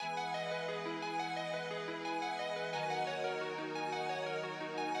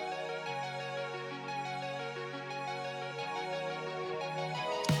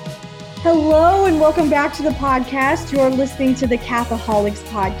Hello and welcome back to the podcast. You're listening to the Catholics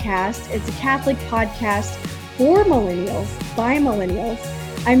Podcast. It's a Catholic podcast for millennials, by millennials.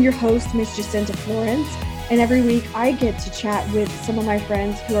 I'm your host, Miss Jacinta Florence, and every week I get to chat with some of my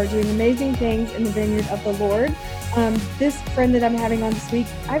friends who are doing amazing things in the vineyard of the Lord. This friend that I'm having on this week,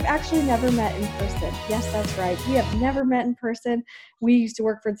 I've actually never met in person. Yes, that's right. We have never met in person. We used to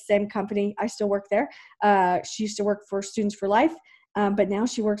work for the same company. I still work there. She used to work for Students for Life. But now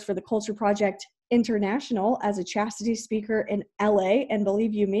she works for the Culture Project International as a chastity speaker in LA. And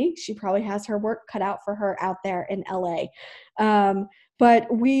believe you me, she probably has her work cut out for her out there in LA. But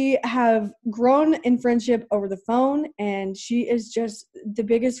we have grown in friendship over the phone, and she is just the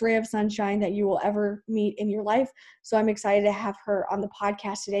biggest ray of sunshine that you will ever meet in your life. So I'm excited to have her on the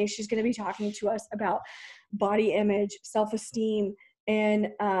podcast today. She's going to be talking to us about body image, self-esteem, and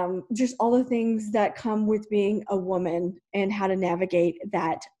just all the things that come with being a woman and how to navigate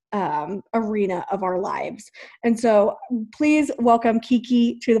that arena of our lives. And so please welcome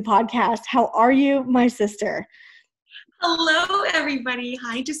Kiki to the podcast. How are you, my sister? Hello, everybody.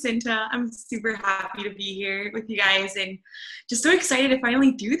 Hi, Jacinta. I'm super happy to be here with you guys and just so excited to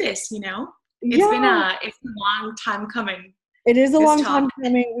finally do this, It's been a long time coming. It is a long time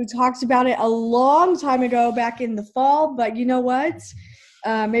coming. We talked about it a long time ago back in the fall, but you know what?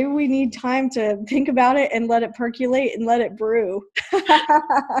 Maybe we need time to think about it and let it percolate and let it brew.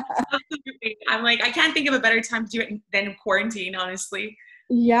 Absolutely. I can't think of a better time to do it than quarantine, honestly.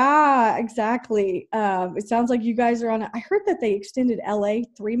 Yeah, exactly. It sounds like you guys are on I heard that they extended LA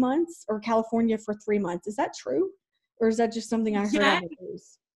 3 months or California for 3 months. Is that true? Or is that just something I heard on the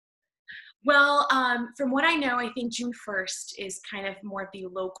news? Well, from what I know, I think June 1st is kind of more of the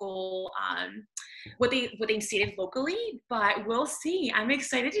local, what they stated locally, but we'll see. I'm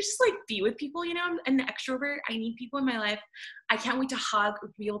excited to just be with people, I'm an extrovert. I need people in my life. I can't wait to hug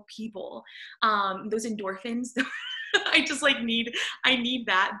real people. Those endorphins, I just I need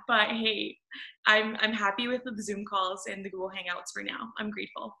that. But hey, I'm happy with the Zoom calls and the Google Hangouts for now. I'm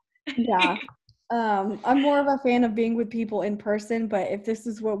grateful. Yeah. I'm more of a fan of being with people in person, but if this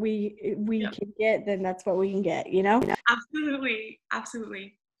is what we can get, then that's what we can get, Absolutely.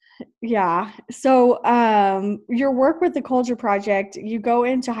 Yeah. So your work with the Culture Project, you go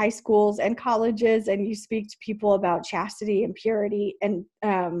into high schools and colleges and you speak to people about chastity and purity and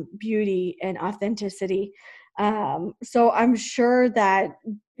beauty and authenticity. So I'm sure that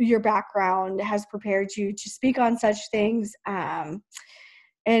your background has prepared you to speak on such things.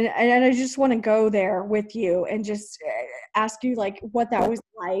 And I just want to go there with you and just ask you what that was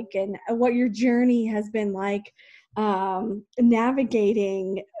like and what your journey has been like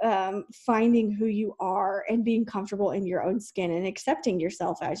navigating finding who you are and being comfortable in your own skin and accepting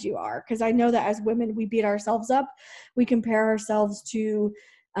yourself as you are. Because I know that as women, we beat ourselves up. We compare ourselves to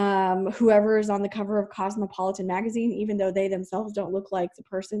whoever is on the cover of Cosmopolitan magazine, even though they themselves don't look like the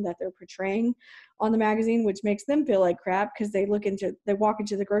person that they're portraying on the magazine, which makes them feel like crap because they walk into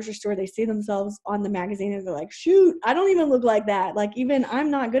the grocery store, they see themselves on the magazine and they're like, shoot, I don't even look like that. Even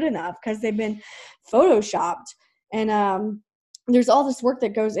I'm not good enough because they've been photoshopped. And there's all this work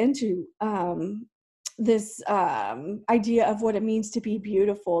that goes into this idea of what it means to be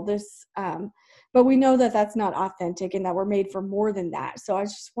beautiful. But we know that that's not authentic and that we're made for more than that. So I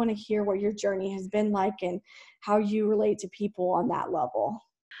just want to hear what your journey has been like and how you relate to people on that level.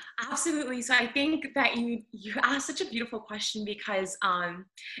 Absolutely. So I think that you asked such a beautiful question because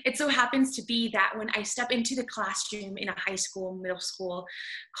it so happens to be that when I step into the classroom in a high school, middle school,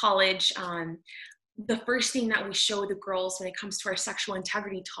 college, the first thing that we show the girls when it comes to our sexual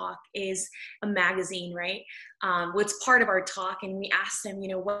integrity talk is a magazine, right? What's part of our talk, and we ask them,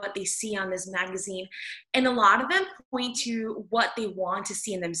 what they see on this magazine, and a lot of them point to what they want to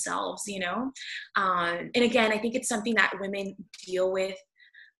see in themselves, and again, I think it's something that women deal with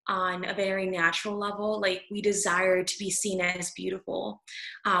on a very natural level. We desire to be seen as beautiful.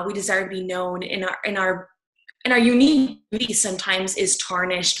 We desire to be known, in our unique beauty sometimes is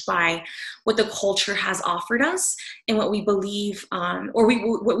tarnished by what the culture has offered us and what we believe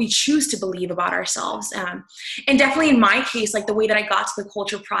what we choose to believe about ourselves. And definitely in my case, the way that I got to the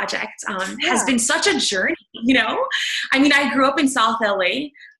Culture Project has been such a journey, I grew up in South LA.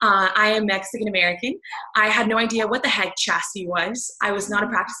 I am Mexican American. I had no idea what the heck chastity was. I was not a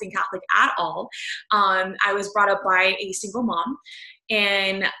practicing Catholic at all. I was brought up by a single mom,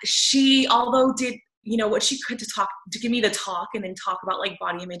 and she, although did what she could to give me the talk and then talk about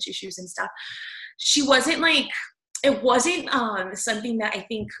body image issues and stuff, she wasn't it wasn't something that I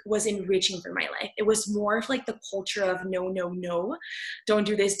think was enriching for my life. It was more of the culture of no, don't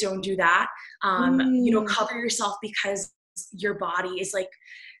do this, don't do that. Cover yourself because your body is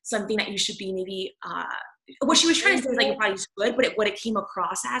something that you should be maybe, what she was trying to say is like your body's good, but what it came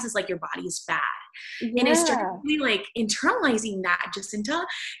across as is like your body is bad. And I started really like internalizing that, Jacinta,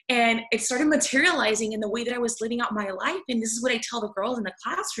 and it started materializing in the way that I was living out my life. And this is what I tell the girls in the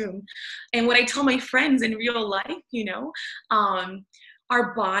classroom and what I tell my friends in real life,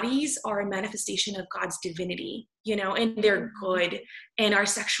 our bodies are a manifestation of God's divinity, and they're good, and our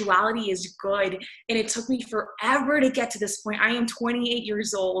sexuality is good. And it took me forever to get to this point. I am 28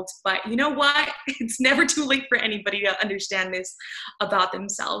 years old, but you know what? It's never too late for anybody to understand this about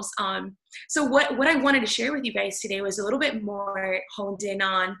themselves. So what I wanted to share with you guys today was a little bit more honed in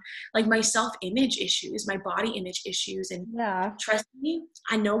on like my self-image issues, my body image issues. And trust me,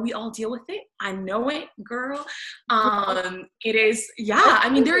 I know we all deal with it. I know it, girl. It is, I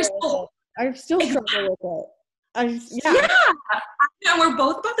mean, there is I still struggle with it. Yeah, we're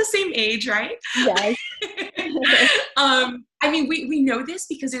both about the same age, right? Yes. I mean, we know this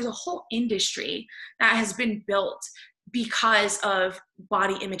because there's a whole industry that has been built because of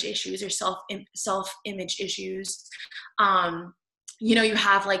body image issues or self-image issues. You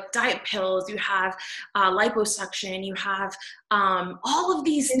have like diet pills, you have liposuction, you have all of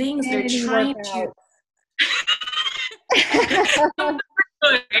these things they're trying to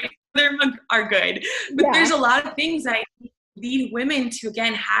they are good, but there's a lot of things that lead women to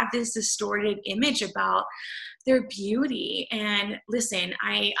again have this distorted image about their beauty. And listen,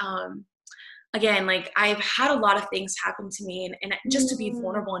 again, like I've had a lot of things happen to me, and just to be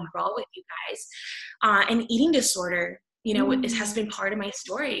vulnerable and raw with you guys, an eating disorder, it has been part of my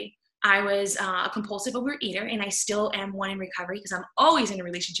story. I was a compulsive overeater, and I still am one in recovery because I'm always in a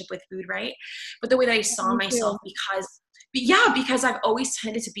relationship with food, right? But the way that I saw myself, because I've always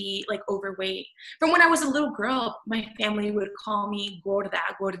tended to be like overweight. From when I was a little girl, my family would call me gorda,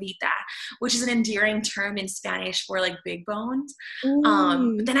 gordita, which is an endearing term in Spanish for like big bones.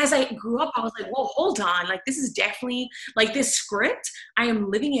 But then as I grew up, I was like, whoa, hold on. Like, this is definitely like this script. I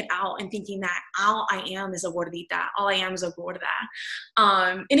am living it out and thinking that all I am is a gordita. All I am is a gorda.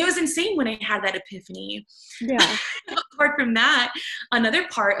 And it was insane when I had that epiphany. Yeah. Apart from that, another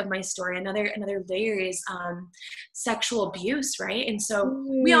part of my story, another layer is sexual abuse, right? And so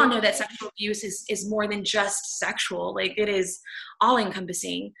we all know that sexual abuse is more than just sexual. Like, it is all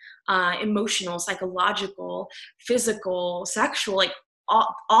encompassing, emotional, psychological, physical, sexual, like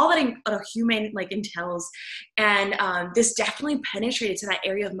all that a human like entails. And this definitely penetrated to that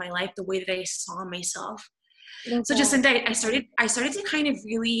area of my life, the way that I saw myself. Okay. So Jacinta, I started to kind of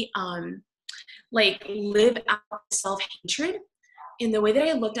really like live out self-hatred in the way that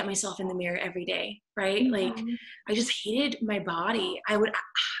I looked at myself in the mirror every day, right? Like, I just hated my body. I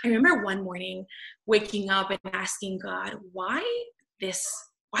remember one morning waking up and asking God, why this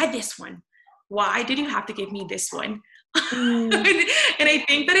one? Why did you have to give me this one? And I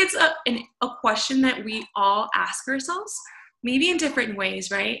think that it's a question that we all ask ourselves, maybe in different ways,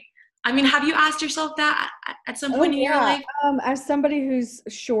 right? I mean, have you asked yourself that at some point in your life? As somebody who's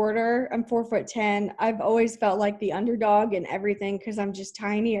shorter, I'm 4'10". I've always felt like the underdog in everything because I'm just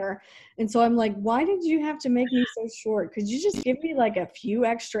tinier. And so I'm like, why did you have to make me so short? Could you just give me like a few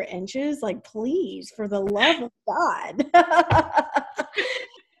extra inches? Like, please, for the love of God.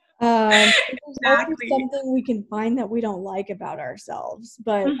 Exactly. Something we can find that we don't like about ourselves,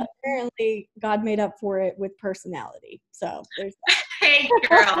 but apparently God made up for it with personality. So there's that. Hey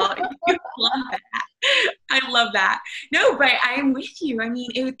girl, you love that. I love that. No, but I am with you. I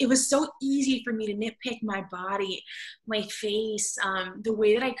mean, it was so easy for me to nitpick my body, my face, the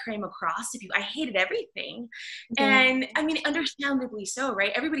way that I came across to people. I hated everything. And I mean, understandably so,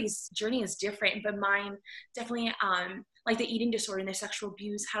 right? Everybody's journey is different, but mine definitely, like the eating disorder and the sexual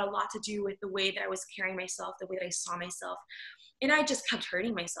abuse had a lot to do with the way that I was carrying myself, the way that I saw myself. And I just kept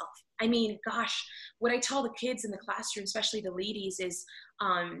hurting myself. I mean, gosh, what I tell the kids in the classroom, especially the ladies, is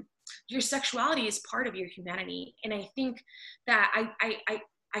your sexuality is part of your humanity. And I think that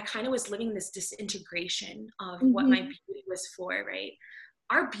I kind of was living this disintegration of what my beauty was for, right?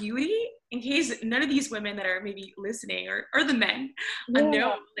 Our beauty, in case none of these women that are maybe listening or the men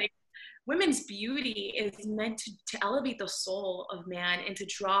know, like, women's beauty is meant to elevate the soul of man and to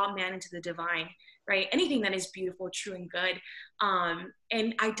draw man into the divine, right? Anything that is beautiful, true, and good.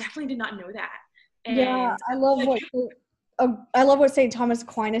 And I definitely did not know that. And I love what St. Thomas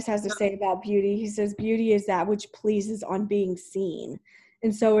Aquinas has to say about beauty. He says, beauty is that which pleases on being seen.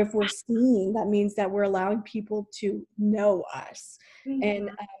 And so if we're seen, that means that we're allowing people to know us. And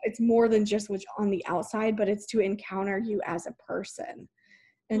it's more than just what's on the outside, but it's to encounter you as a person.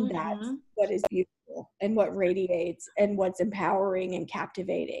 And that's what is beautiful and what radiates and what's empowering and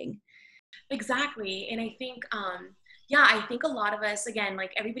captivating. Exactly. And I think, yeah, I think a lot of us, again,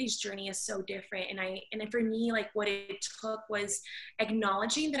 like everybody's journey is so different. And for me, like what it took was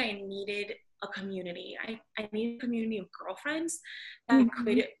acknowledging that I needed a community. I needed a community of girlfriends that Mm-hmm.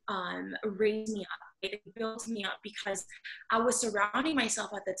 could raise me up, it built me up, because I was surrounding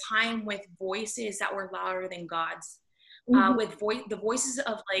myself at the time with voices that were louder than God's. Mm-hmm. With the voices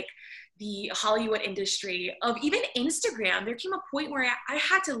of like the Hollywood industry, of even Instagram. There came a point where I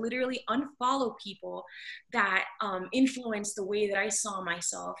had to literally unfollow people that influenced the way that I saw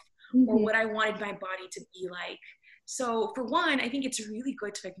myself or Mm-hmm. what I wanted my body to be like. So for one, I think it's really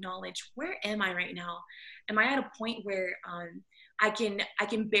good to acknowledge, where am I right now? Am I at a point where I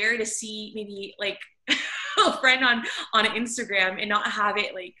can bear to see maybe like a friend on Instagram and not have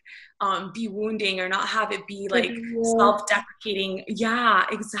it like be wounding, or not have it be like Yeah. self-deprecating. Yeah,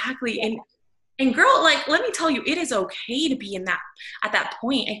 exactly. And girl, like, let me tell you, it is okay to be in that, at that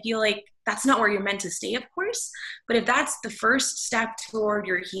point. I feel like that's not where you're meant to stay, of course. But if that's the first step toward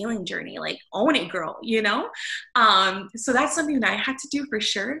your healing journey, like, own it, girl, you know? So that's something that I had to do for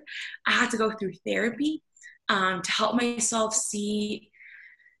sure. I had to go through therapy to help myself see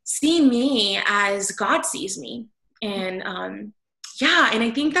me as God sees me. And yeah, and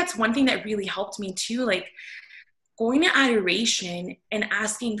I think that's one thing that really helped me too, like going to adoration and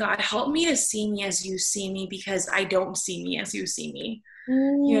asking God, help me to see me as you see me, because I don't see me as you see me,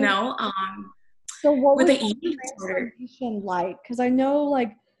 you Mm. know? So what With was the that eating disorder. transformation like? Because I know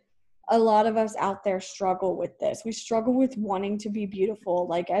like a lot of us out there struggle with this. We struggle with wanting to be beautiful.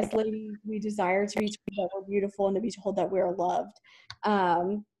 Like as ladies, we desire to be told that we're beautiful and to be told that we're loved.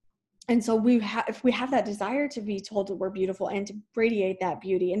 Um, and so if we have that desire to be told that we're beautiful and to radiate that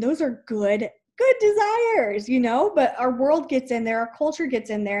beauty, and those are good desires, you know, but our world gets in there, our culture gets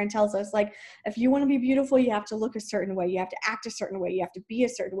in there and tells us like, if you want to be beautiful, you have to look a certain way, you have to act a certain way, you have to be a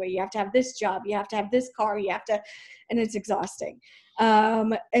certain way, you have to have this job, you have to have this car, you have to, and it's exhausting.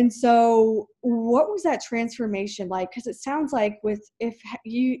 And so what was that transformation like? Because it sounds like if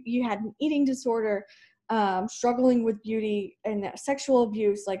you had an eating disorder, struggling with beauty and sexual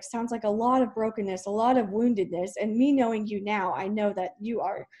abuse, like sounds like a lot of brokenness, a lot of woundedness. And me knowing you now, I know that you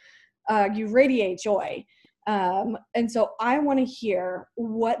radiate joy. And so I want to hear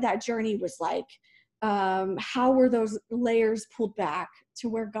what that journey was like. How were those layers pulled back to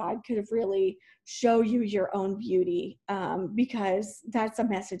where God could have really show you your own beauty? Because that's a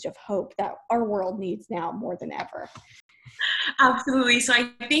message of hope that our world needs now more than ever. Absolutely. So I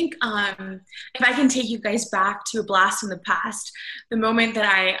think if I can take you guys back to a blast from the past, the moment that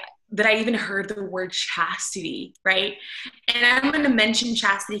I even heard the word chastity, right? And I'm going to mention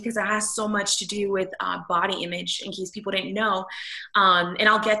chastity because it has so much to do with body image, in case people didn't know. And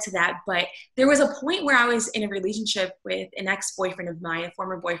I'll get to that. But there was a point where I was in a relationship with an ex-boyfriend of mine, a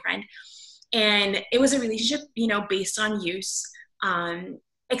former boyfriend. And it was a relationship, you know, based on use.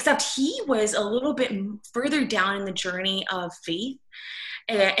 Except he was a little bit further down in the journey of faith,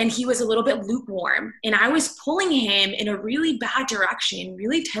 and he was a little bit lukewarm, and I was pulling him in a really bad direction,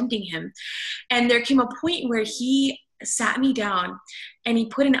 really tempting him. And there came a point where he sat me down and he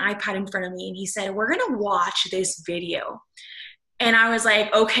put an iPad in front of me and he said, we're going to watch this video. And I was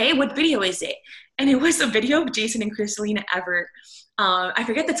like, okay, what video is it? And it was a video of Jason and Kristalina Everett. I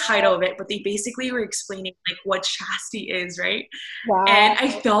forget the title of it, but they basically were explaining like what chastity is, right? Wow. And I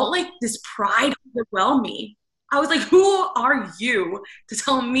felt like this pride overwhelmed me. I was like, who are you to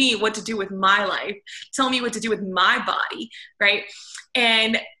tell me what to do with my life? Tell me what to do with my body, right?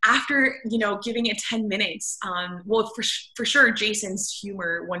 And after, you know, giving it 10 minutes, well, for sure, Jason's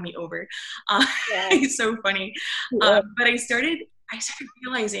humor won me over. Yeah. He's so funny. Yeah. But I started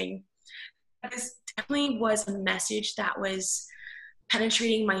realizing that this definitely was a message that was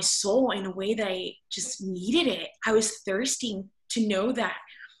penetrating my soul in a way that I just needed it. I was thirsting to know that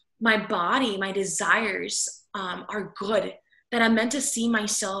my body, my desires are good, that I'm meant to see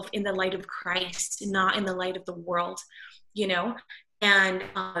myself in the light of Christ, not in the light of the world, you know? And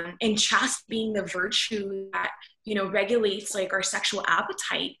chastity being the virtue that, you know, regulates like our sexual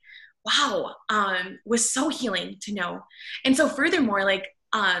appetite, wow, was so healing to know. And so furthermore, like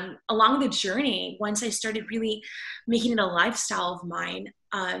along the journey, once I started really making it a lifestyle of mine,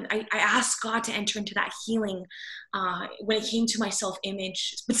 I asked God to enter into that healing when it came to my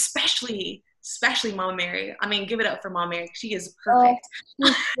self-image, especially Mama Mary. I mean, give it up for Mama Mary. She is Oh, perfect.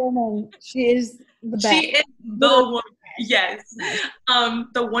 she's woman. She is the best. She is the woman. Yes.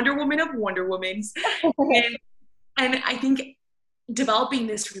 The Wonder Woman of Wonder Womans. And I think developing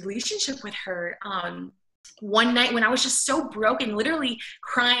this relationship with her, one night when I was just so broken, literally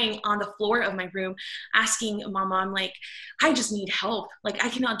crying on the floor of my room, asking my mom, like, I just need help. Like, I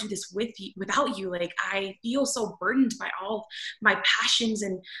cannot do this without you. Like, I feel so burdened by all my passions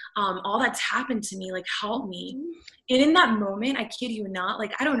and all that's happened to me. Like, help me. And in that moment, I kid you not,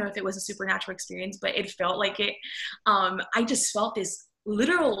 like, I don't know if it was a supernatural experience, but it felt like it. I just felt this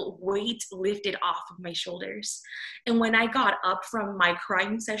literal weight lifted off of my shoulders. And when I got up from my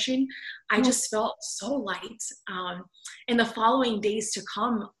crying session, I just felt so light. In the following days to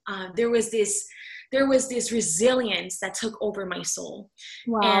come, there was this resilience that took over my soul.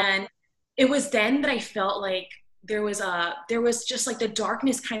 Wow. And it was then that I felt like there was just like the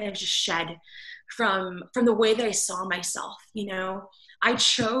darkness kind of just shed from the way that I saw myself. I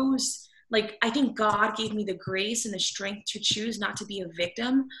chose, like, I think God gave me the grace and the strength to choose not to be a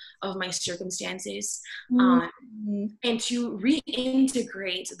victim of my circumstances, and to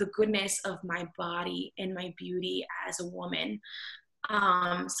reintegrate the goodness of my body and my beauty as a woman.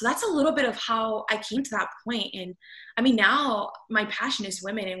 So that's a little bit of how I came to that point. And I mean, now my passion is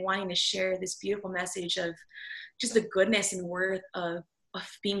women and wanting to share this beautiful message of just the goodness and worth of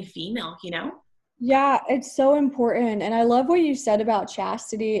being female, Yeah, it's so important. And I love what you said about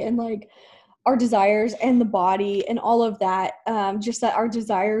chastity and like our desires and the body and all of that. Just that our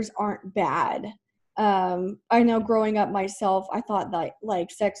desires aren't bad. I know growing up myself, I thought that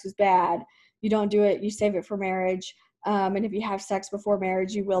like sex was bad. You don't do it, you save it for marriage. And if you have sex before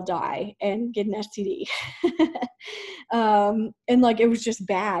marriage, you will die and get an STD. And like, it was just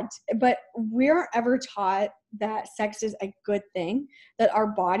bad. But we aren't ever taught that sex is a good thing, that our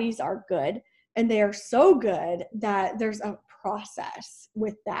bodies are good. And they are so good that there's a process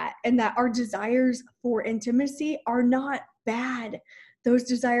with that, and that our desires for intimacy are not bad. Those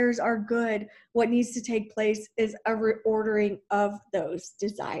desires are good. What needs to take place is a reordering of those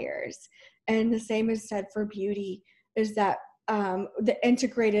desires. And the same is said for beauty, is that the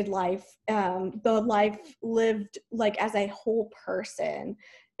integrated life, the life lived like as a whole person,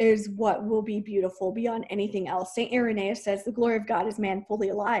 is what will be beautiful beyond anything else. St. Irenaeus says the glory of God is man fully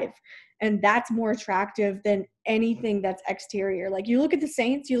alive. And that's more attractive than anything that's exterior. Like, you look at the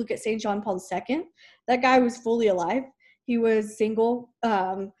saints, you look at St. John Paul II, that guy was fully alive. He was single,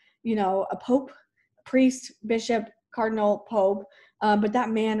 a pope, priest, bishop, cardinal, pope. But that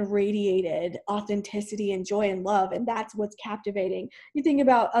man radiated authenticity and joy and love. And that's what's captivating. You think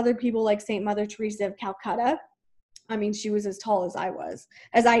about other people like St. Mother Teresa of Calcutta. I mean, she was as tall as I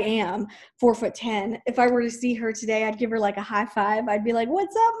am, 4'10". If I were to see her today, I'd give her like a high five. I'd be like,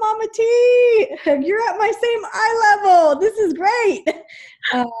 "What's up, Mama T? You're at my same eye level. This is great."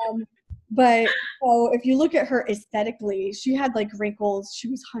 But if you look at her aesthetically, she had like wrinkles. She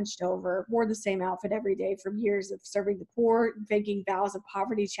was hunched over, wore the same outfit every day for years of serving the poor, making vows of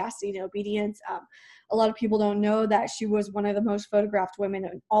poverty, chastity, and obedience. A lot of people don't know that she was one of the most photographed women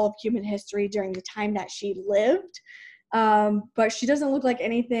in all of human history during the time that she lived. But she doesn't look like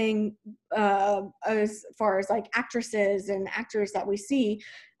anything as far as like actresses and actors that we see.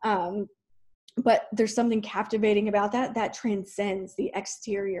 But there's something captivating about that transcends the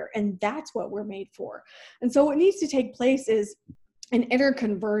exterior, and that's what we're made for. And so what needs to take place is an inner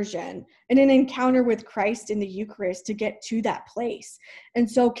conversion and an encounter with Christ in the Eucharist to get to that place.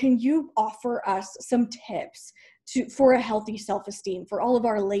 And so can you offer us some tips for a healthy self-esteem for all of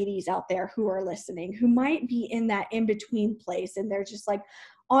our ladies out there who are listening, who might be in that in-between place, and they're just like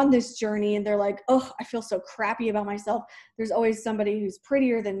on this journey and they're like, "Oh, I feel so crappy about myself. There's always somebody who's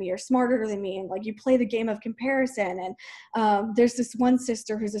prettier than me or smarter than me." And like, you play the game of comparison. And there's this one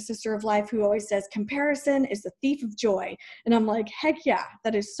sister who's a sister of life who always says comparison is the thief of joy. And I'm like, heck yeah,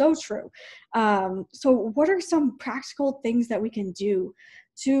 that is so true. So what are some practical things that we can do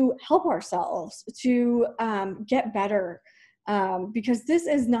to help ourselves to get better? Because this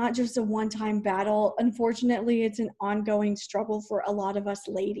is not just a one-time battle. Unfortunately, it's an ongoing struggle for a lot of us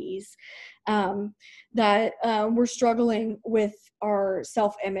ladies, that we're struggling with our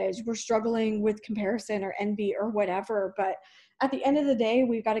self-image. We're struggling with comparison or envy or whatever. But at the end of the day,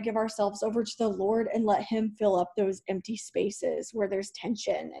 we've got to give ourselves over to the Lord and let him fill up those empty spaces where there's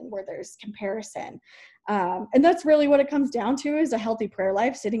tension and where there's comparison. And that's really what it comes down to, is a healthy prayer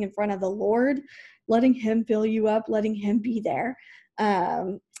life, sitting in front of the Lord, letting him fill you up, letting him be there.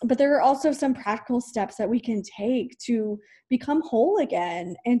 But there are also some practical steps that we can take to become whole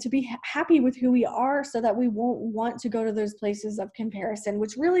again and to be happy with who we are, so that we won't want to go to those places of comparison,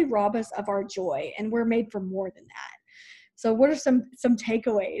 which really rob us of our joy. And we're made for more than that. So what are some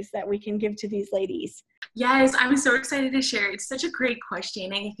takeaways that we can give to these ladies? Yes, I'm so excited to share. It's such a great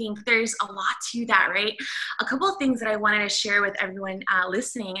question. I think there's a lot to that, right? A couple of things that I wanted to share with everyone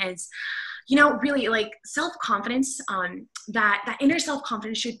listening is, really like self-confidence, that inner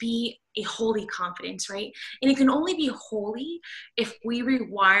self-confidence should be a holy confidence, right? And it can only be holy if we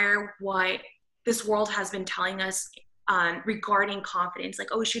rewire what this world has been telling us regarding confidence. Like,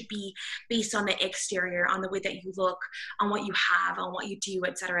 oh, it should be based on the exterior, on the way that you look, on what you have, on what you do,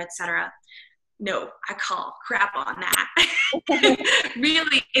 et cetera, et cetera. No, I call crap on that.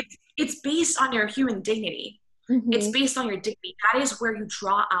 Really, it's based on your human dignity. It's based on your dignity. That is where you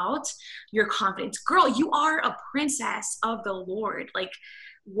draw out your confidence. Girl, you are a princess of the Lord. Like,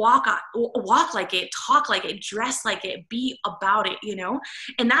 walk like it, talk like it, dress like it, be about it,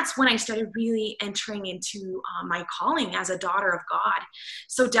 And that's when I started really entering into my calling as a daughter of God.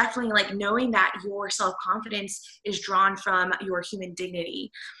 So definitely, like, knowing that your self-confidence is drawn from your human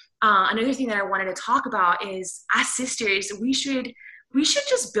dignity. Another thing that I wanted to talk about is, as sisters, we should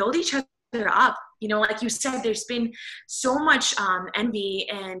just build each other up. Like you said, there's been so much envy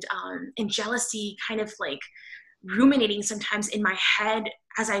and jealousy kind of like ruminating sometimes in my head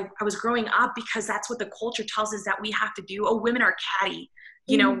as I was growing up, because that's what the culture tells us that we have to do. Oh, women are catty,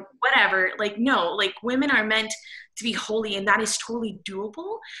 whatever. Like, no, like, women are meant to be holy, and that is totally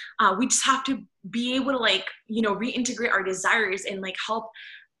doable. We just have to be able to, like, reintegrate our desires and, like,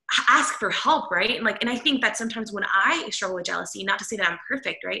 ask for help, right? And I think that sometimes when I struggle with jealousy, not to say that I'm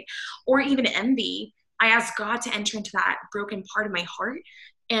perfect, right, or even envy, I ask God to enter into that broken part of my heart.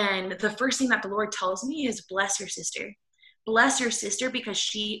 And the first thing that the Lord tells me is, bless your sister. Bless your sister, because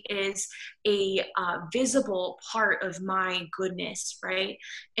she is a visible part of my goodness, right?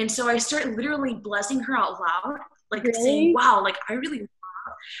 And so I start literally blessing her out loud, like, really? Saying, wow, like, I really love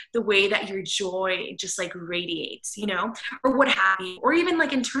the way that your joy just, like, radiates, or what have you, or even,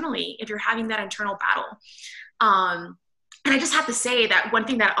 like, internally, if you're having that internal battle. And I just have to say that one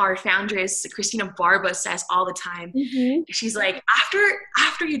thing that our foundress, Christina Barba, says all the time, she's like,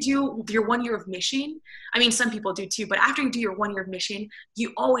 after you do your 1 year of mission, I mean, some people do too, but after you do your 1 year of mission,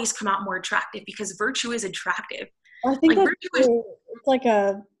 you always come out more attractive, because virtue is attractive. I think like, it's like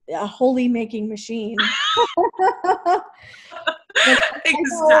a holy making machine.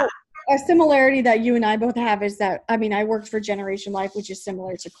 Exactly. A similarity that you and I both have is that, I mean, I worked for Generation Life, which is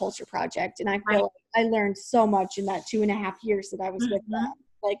similar to Culture Project. And I feel like I learned so much in that 2.5 years that I was with them.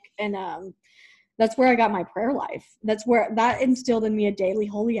 Like, and that's where I got my prayer life. That's where that instilled in me a daily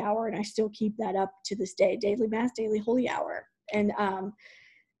holy hour. And I still keep that up to this day, daily mass, daily holy hour. And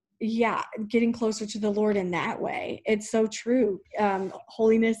getting closer to the Lord in that way. It's so true.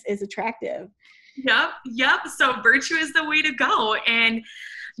 Holiness is attractive. Yep. So virtue is the way to go. And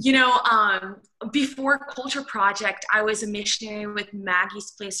before Culture Project, I was a missionary with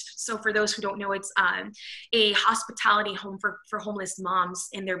Maggie's Place. So for those who don't know, it's a hospitality home for homeless moms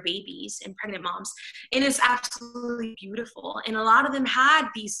and their babies and pregnant moms. And it's absolutely beautiful. And a lot of them had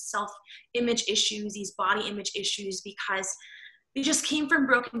these self-image issues, these body image issues, because they just came from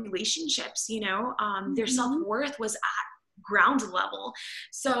broken relationships, their self-worth was at ground level.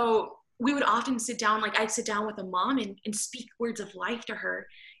 So we would often sit down, like I'd sit down with a mom and speak words of life to her.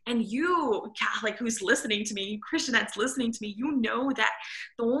 And you, Catholic, who's listening to me, Christian that's listening to me, that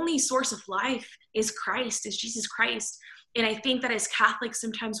the only source of life is Christ, is Jesus Christ. And I think that as Catholics,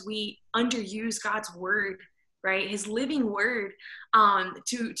 sometimes we underuse God's word, right? His living word,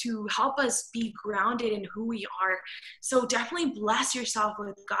 to help us be grounded in who we are. So definitely bless yourself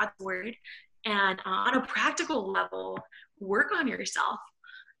with God's word. And on a practical level, work on yourself.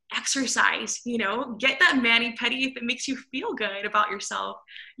 Exercise, get that mani-pedi if it makes you feel good about yourself,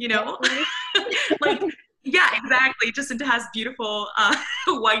 like, yeah, exactly. Just it has beautiful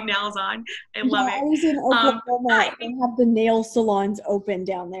white nails on. I love it. I was in Oklahoma. They have the nail salons open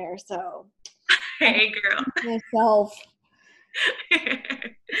down there, so hey, girl. Myself.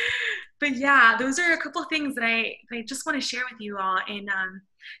 But yeah, those are a couple of things that I just want to share with you all. And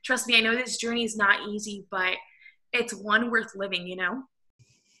trust me, I know this journey is not easy, but it's one worth living,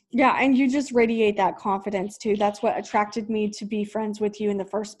 Yeah, and you just radiate that confidence too. That's what attracted me to be friends with you in the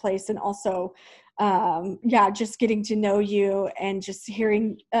first place. And also, just getting to know you and just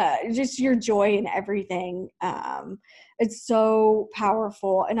hearing just your joy in everything. It's so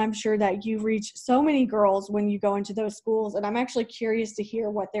powerful. And I'm sure that you reach so many girls when you go into those schools. And I'm actually curious to hear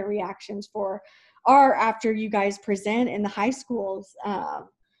what their reactions are after you guys present in the high schools.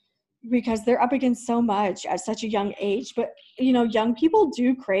 Because they're up against so much at such a young age. But, young people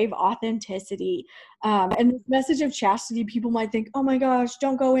do crave authenticity. And this message of chastity, people might think, oh my gosh,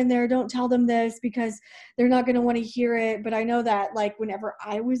 don't go in there. Don't tell them this because they're not going to want to hear it. But I know that, like, whenever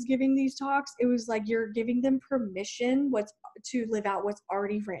I was giving these talks, it was like you're giving them permission to live out what's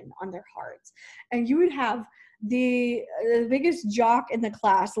already written on their hearts. And you would have the biggest jock in the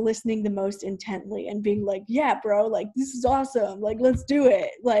class, listening the most intently and being like, yeah, bro, like, this is awesome. Like, let's do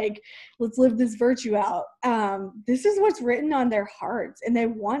it. Like, let's live this virtue out. This is what's written on their hearts, and they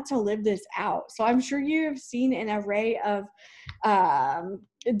want to live this out. So I'm sure you have seen an array of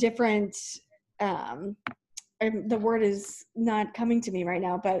different, the word is not coming to me right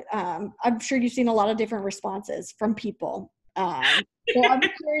now, but I'm sure you've seen a lot of different responses from people. So I'm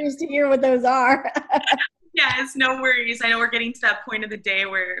curious to hear what those are. Yes, no worries. I know we're getting to that point of the day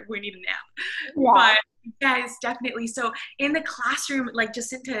where we need a nap. Yeah. But yes, definitely. So in the classroom, like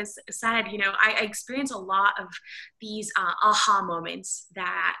Jacinta said, you know, I experience a lot of these aha moments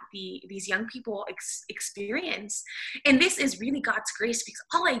that these young people experience. And this is really God's grace, because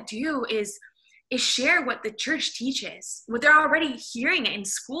all I do is share what the church teaches, what they're already hearing in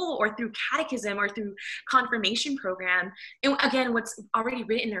school or through catechism or through confirmation program. And again, what's already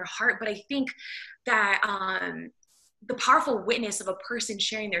written in their heart. But I think that the powerful witness of a person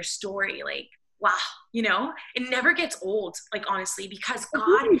sharing their story, like, wow, you know, it never gets old, like, honestly, because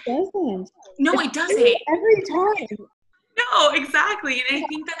God, it doesn't. No, it doesn't. Every time. No, exactly. And I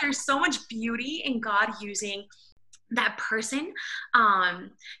think that there's so much beauty in God using that person,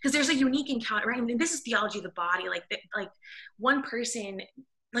 because there's a unique encounter, right? I mean, this is theology of the body, like one person,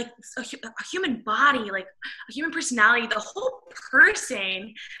 like a human body, like a human personality, the whole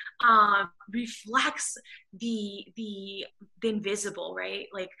person reflects the invisible, right?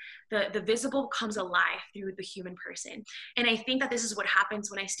 Like the visible comes alive through the human person. And I think that this is what happens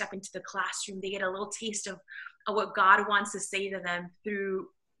when I step into the classroom. They get a little taste of what God wants to say to them through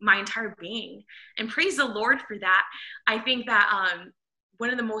my entire being, and praise the Lord for that. I think that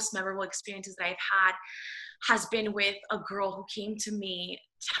one of the most memorable experiences that I've had has been with a girl who came to me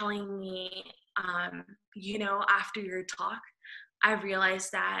telling me, you know, after your talk, I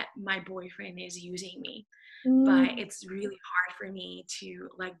realized that my boyfriend is using me, but it's really hard for me to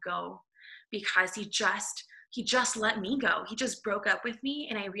let go, because he just let me go. He just broke up with me,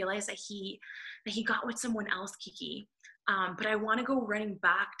 and I realized that he got with someone else, Kiki. But I want to go running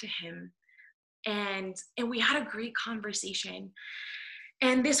back to him. And we had a great conversation.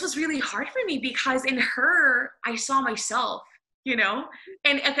 And this was really hard for me, because in her, I saw myself, you know?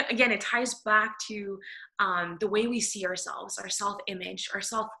 And again, it ties back to the way we see ourselves, our self-image, our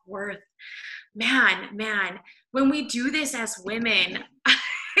self-worth. Man, when we do this as women,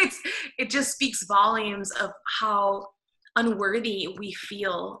 it just speaks volumes of how unworthy we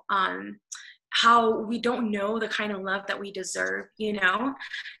feel, how we don't know the kind of love that we deserve, you know?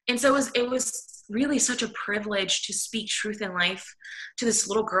 And so it was really such a privilege to speak truth in life to this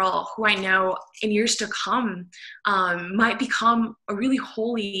little girl who I know in years to come might become a really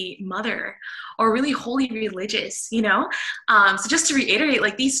holy mother or really holy religious, you know? So just to reiterate,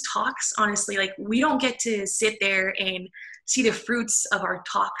 like, these talks, honestly, like, we don't get to sit there and see the fruits of our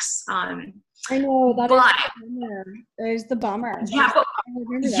talks. I know, that is the bummer. Yeah,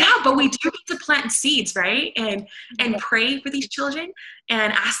 but we do get to plant seeds, right? And pray for these children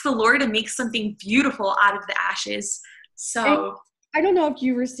and ask the Lord to make something beautiful out of the ashes. So and I don't know if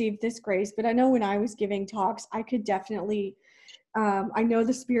you received this grace, but I know when I was giving talks, I could definitely, I know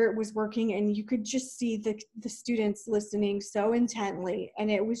the Spirit was working, and you could just see the students listening so intently. And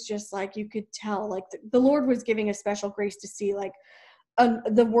it was just like, you could tell, like, the Lord was giving a special grace to see, like,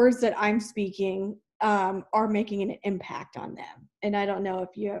 the words that I'm speaking are making an impact on them. And I don't know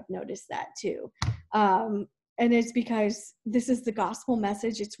if you have noticed that too. And it's because this is the gospel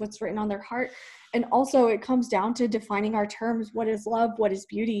message. It's what's written on their heart. And also it comes down to defining our terms. What is love? What is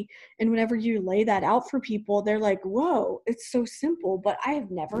beauty? And whenever you lay that out for people, they're like, whoa, it's so simple, but I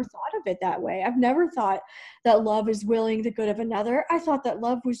have never thought of it that way. I've never thought that love is willing the good of another. I thought that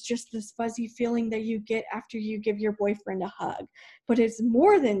love was just this fuzzy feeling that you get after you give your boyfriend a hug, but it's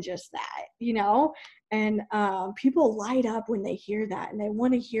more than just that, you know? And people light up when they hear that, and they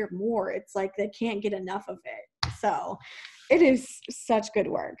want to hear more. It's like they can't get enough of it. So it is such good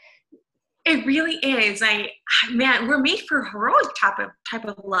work. It really is. We're made for heroic type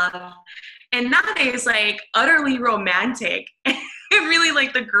of love, and that is like utterly romantic. It really,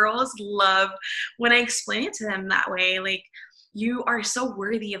 like, the girls love when I explain it to them that way. Like, you are so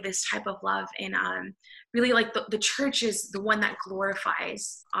worthy of this type of love, and really, like, the church is the one that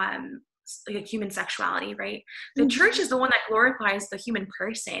glorifies like human sexuality, right? The church is the one that glorifies the human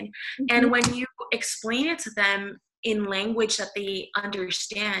person. And when you explain it to them in language that they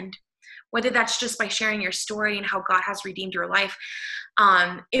understand, whether that's just by sharing your story and how God has redeemed your life,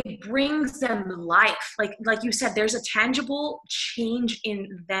 it brings them life. Like you said, there's a tangible change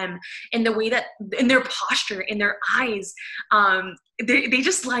in them, in the way that, in their posture, in their eyes. They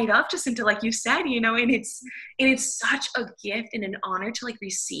just light up just into, like you said, and it's such a gift and an honor to like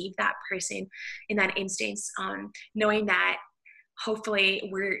receive that person in that instance, knowing that hopefully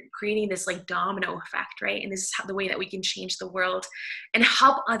we're creating this like domino effect, right? And this is the way that we can change the world and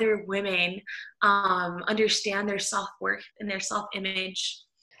help other women understand their self-worth and their self-image.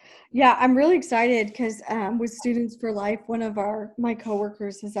 Yeah, I'm really excited because with Students for Life, one of my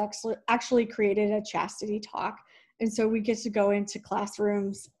coworkers has actually created a chastity talk. And so we get to go into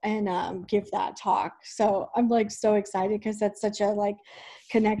classrooms and give that talk. So I'm like so excited because that's such a like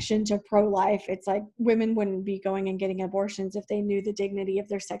connection to pro-life. It's like women wouldn't be going and getting abortions if they knew the dignity of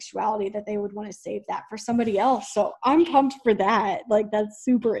their sexuality, that they would want to save that for somebody else. So I'm pumped for that. Like that's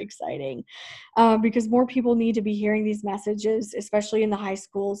super exciting because more people need to be hearing these messages, especially in the high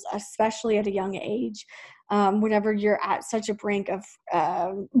schools, especially at a young age. Whenever you're at such a brink of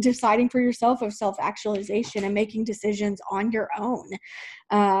deciding for yourself, of self-actualization and making decisions on your own,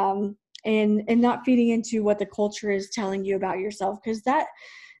 and not feeding into what the culture is telling you about yourself, because that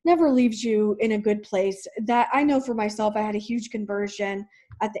never leaves you in a good place. That I know for myself, I had a huge conversion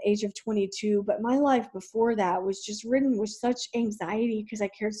at the age of 22, but my life before that was just ridden with such anxiety because I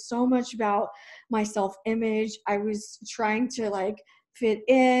cared so much about my self-image. I was trying to like fit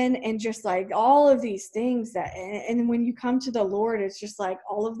in and just like all of these things that, and when you come to the Lord, it's just like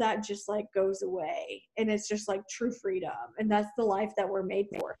all of that just like goes away, and it's just like true freedom, and that's the life that we're made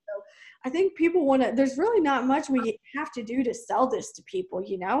for. So I think people want to, there's really not much we have to do to sell this to people,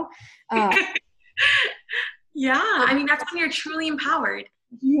 Yeah, I mean, that's when you're truly empowered.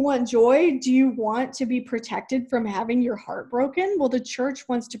 Do you want joy? Do you want to be protected from having your heart broken? Well, the church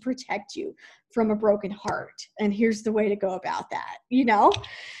wants to protect you from a broken heart. And here's the way to go about that,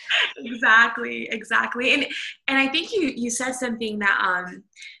 Exactly. And I think you said something that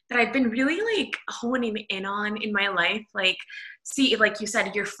that I've been really like honing in on in my life. Like, see, like you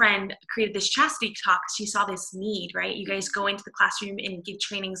said, your friend created this chastity talk. She saw this need, right? You guys go into the classroom and give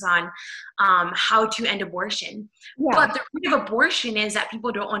trainings on how to end abortion. Yeah. But the root of abortion is that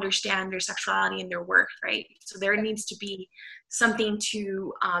people don't understand their sexuality and their worth, right? So there needs to be something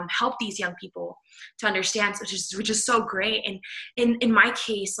to help these young people to understand, which is so great. And in my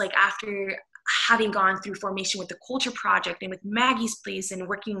case, like after having gone through formation with the Culture Project and with Maggie's Place and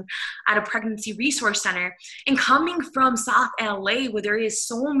working at a pregnancy resource center and coming from South LA where there is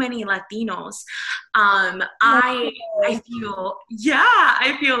so many Latinos, I feel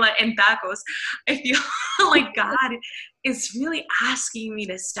like, and tacos, I feel like God is really asking me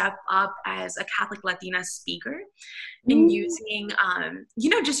to step up as a Catholic Latina speaker and using,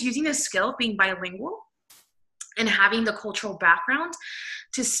 just using the skill of being bilingual and having the cultural background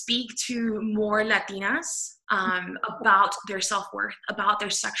to speak to more Latinas about their self-worth, about their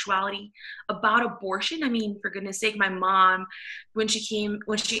sexuality, about abortion. I mean, for goodness sake, my mom, when she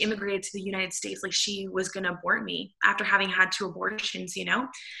immigrated to the United States, like she was going to abort me after having had 2 abortions,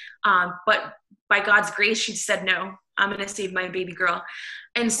 but by God's grace, she said, no, I'm going to save my baby girl.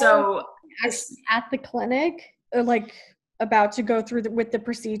 And so at the clinic, like about to go through with the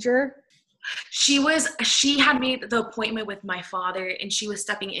procedure, she had made the appointment with my father and she was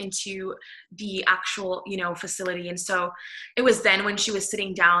stepping into the actual, facility. And so it was then when she was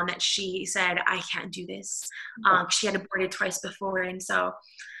sitting down that she said, I can't do this. She had aborted twice before. And so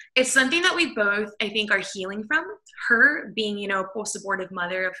it's something that we both, I think, are healing from. Her being, a post-abortive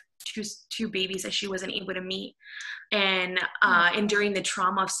mother of two babies that she wasn't able to meet and enduring the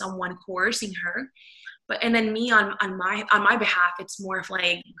trauma of someone coercing her. And then me on my behalf, it's more of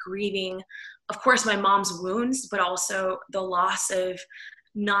like grieving, of course, my mom's wounds, but also the loss of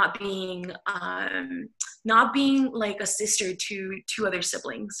not being like a sister to 2 other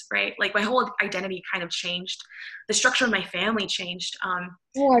siblings, right? Like my whole identity kind of changed. The structure of my family changed.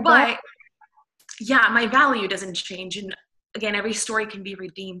 But yeah, my value doesn't change. And again, every story can be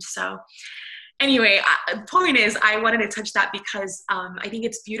redeemed. So anyway, the point is I wanted to touch that because I think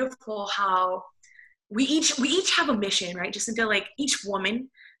it's beautiful how we each have a mission, right? Just until like each woman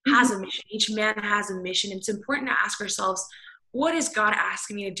has a mission, each man has a mission. It's important to ask ourselves, what is God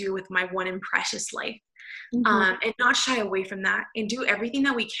asking me to do with my one and precious life? And not shy away from that and do everything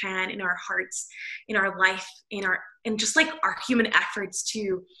that we can in our hearts, in our life, and just like our human efforts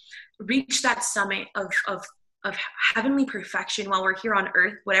to reach that summit of heavenly perfection while we're here on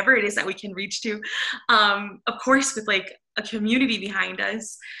earth, whatever it is that we can reach to, of course, with like a community behind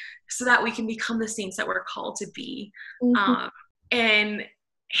us, so that we can become the saints that we're called to be. And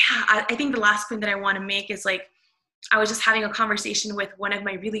yeah, I think the last point that I want to make is like, I was just having a conversation with one of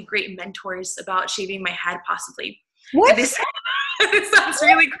my really great mentors about shaving my head possibly. What? And this, this sounds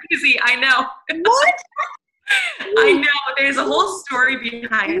really crazy. I know. What? I know. There's a whole story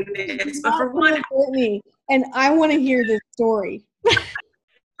behind this. But for one, and I want to hear this story.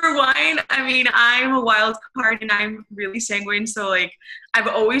 I mean, I'm a wild card and I'm really sanguine. So like, I've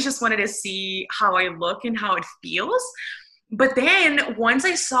always just wanted to see how I look and how it feels. But then once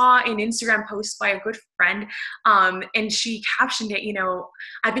I saw an Instagram post by a good friend, and she captioned it,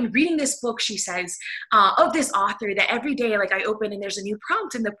 I've been reading this book, she says, of this author that every day, like I open and there's a new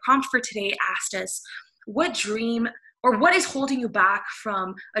prompt, and the prompt for today asked us, what dream or what is holding you back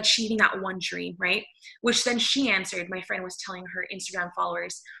from achieving that one dream, right? Which then she answered, my friend was telling her Instagram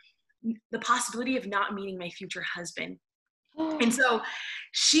followers, the possibility of not meeting my future husband. And so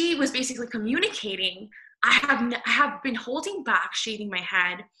she was basically communicating, I have been holding back shaving my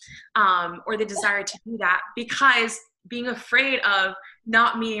head, or the desire to do that, because being afraid of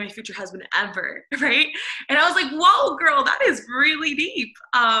not meeting my future husband ever, right? And I was like, whoa, girl, that is really deep.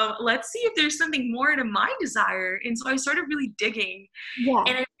 Let's see if there's something more to my desire. And so I started really digging. Yeah.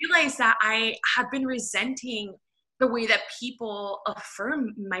 And I realized that I have been resenting the way that people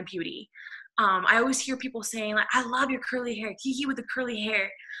affirm my beauty. I always hear people saying, like, I love your curly hair, Kiki with the curly hair,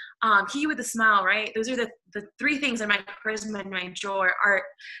 Kiki with the smile, right? Those are the three things in my charisma and my joy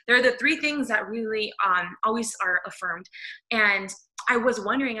they're the three things that really always are affirmed. And I was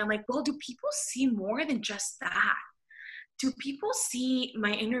wondering, I'm like, well, do people see more than just that? Do people see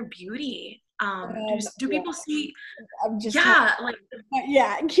my inner beauty? Do people see,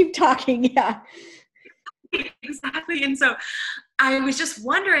 keep talking. Yeah. Exactly. And so I was just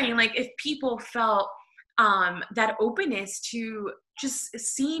wondering, like, if people felt that openness to just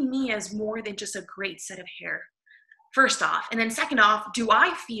seeing me as more than just a great set of hair, first off. And then second off, do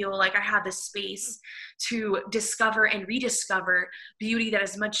I feel like I have the space to discover and rediscover beauty that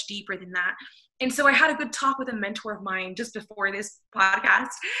is much deeper than that? And so I had a good talk with a mentor of mine just before this podcast.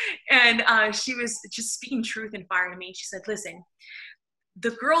 And she was just speaking truth and fire to me. She said, listen,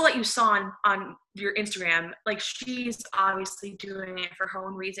 the girl that you saw on your Instagram, like, she's obviously doing it for her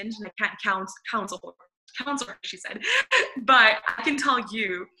own reasons, and I can't counsel her, she said. But I can tell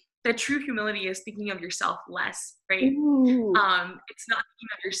you that true humility is thinking of yourself less, right? It's not thinking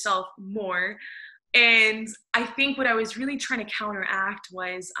of yourself more. And I think what I was really trying to counteract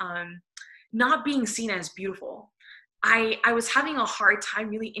was not being seen as beautiful. I was having a hard time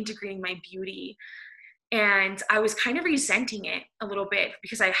really integrating my beauty. And I was kind of resenting it a little bit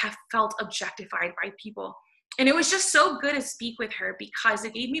because I have felt objectified by people. And it was just so good to speak with her because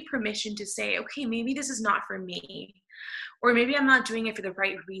it gave me permission to say, okay, maybe this is not for me, or maybe I'm not doing it for the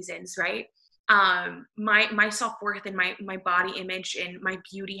right reasons, right? My self-worth and my body image and my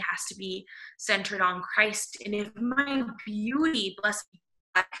beauty has to be centered on Christ. And if my beauty, bless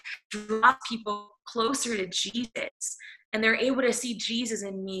God, draws people closer to Jesus, and they're able to see Jesus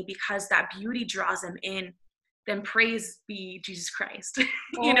in me because that beauty draws them in, then praise be Jesus Christ,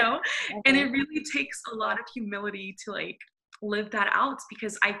 Okay. And it really takes a lot of humility to like live that out,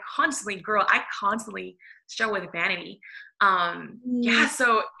 because I constantly struggle with vanity.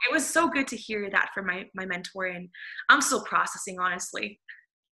 So it was so good to hear that from my mentor, and I'm still processing, honestly.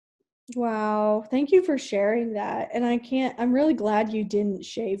 Wow. Thank you for sharing that. And I'm really glad you didn't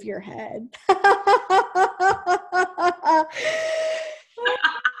shave your head.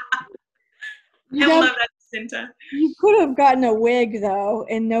 I love that, Cinta. You could have gotten a wig though,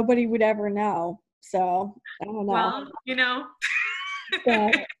 and nobody would ever know. So I don't know. Well,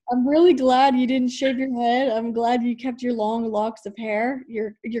 So, I'm really glad you didn't shave your head. I'm glad you kept your long locks of hair,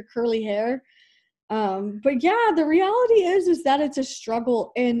 your curly hair. But yeah, the reality is that it's a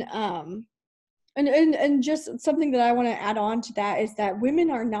struggle, and just something that I want to add on to that is that women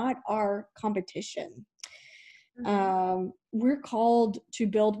are not our competition. We're called to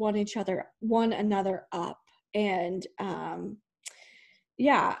build one another up, and I'm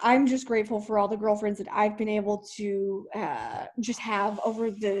just grateful for all the girlfriends that I've been able to just have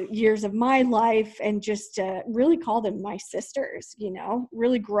over the years of my life, and just really call them my sisters,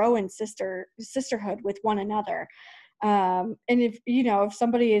 really grow in sisterhood with one another. And if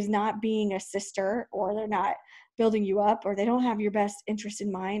somebody is not being a sister, or they're not building you up, or they don't have your best interest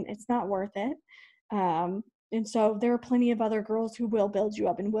in mind, it's not worth it. And so there are plenty of other girls who will build you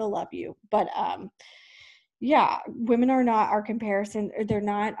up and will love you. But Yeah, women are not our comparison, or they're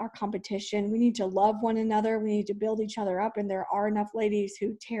not our competition. We need to love one another. We need to build each other up. And there are enough ladies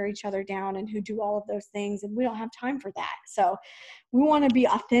who tear each other down and who do all of those things. And we don't have time for that. So we want to be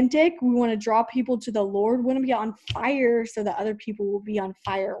authentic. We want to draw people to the Lord. We want to be on fire so that other people will be on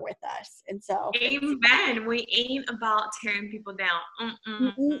fire with us. And so, Amen. We ain't about tearing people down.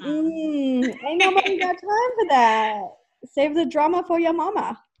 ain't nobody got time for that. Save the drama for your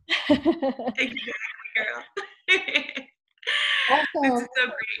mama. Exactly, girl. This Awesome. is so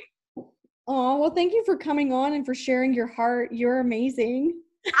great. Oh, well, thank you for coming on and for sharing your heart. You're amazing.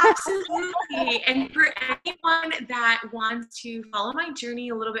 Absolutely. And for anyone that wants to follow my journey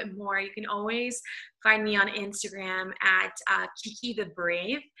a little bit more, you can always find me on Instagram at Kiki the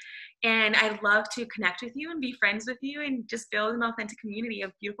Brave. And I'd love to connect with you and be friends with you and just build an authentic community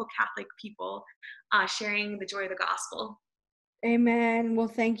of beautiful Catholic people sharing the joy of the gospel. Amen. Well,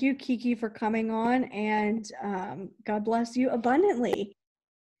 thank you, Kiki, for coming on, and God bless you abundantly.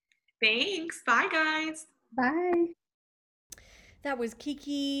 Thanks. Bye, guys. Bye. That was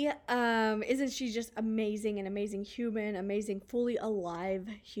Kiki. Isn't she just amazing, an amazing human, amazing, fully alive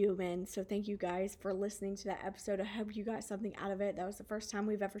human? So thank you guys for listening to that episode. I hope you got something out of it. That was the first time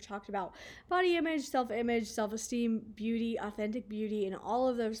we've ever talked about body image, self-esteem, beauty, authentic beauty, and all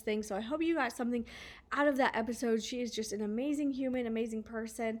of those things. So I hope you got something out of that episode. She is just an amazing human, amazing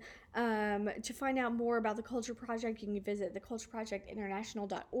person. To find out more about the Culture Project, you can visit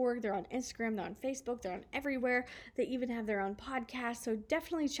thecultureprojectinternational.org. They're on Instagram, they're on Facebook, they're on everywhere. They even have their own podcast, so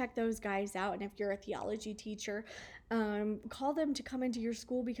definitely check those guys out. And if you're a theology teacher, call them to come into your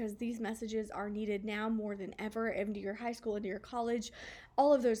school, because these messages are needed now more than ever, into your high school, into your college,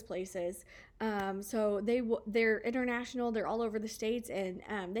 all of those places. So they're international, they're all over the states, and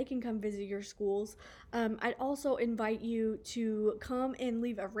they can come visit your schools. I'd also invite you to come and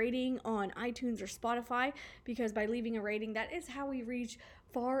leave a rating on iTunes or Spotify, because by leaving a rating, that is how we reach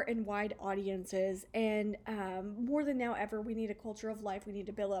far and wide audiences. And more than now ever, we need a culture of life. We need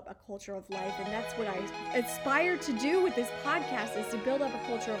to build up a culture of life, and that's what I aspire to do with this podcast, is to build up a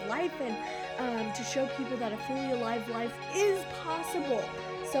culture of life and to show people that a fully alive life is possible.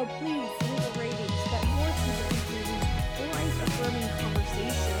 So please leave a rating so that more people can hear these life-affirming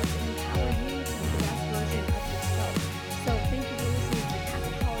conversations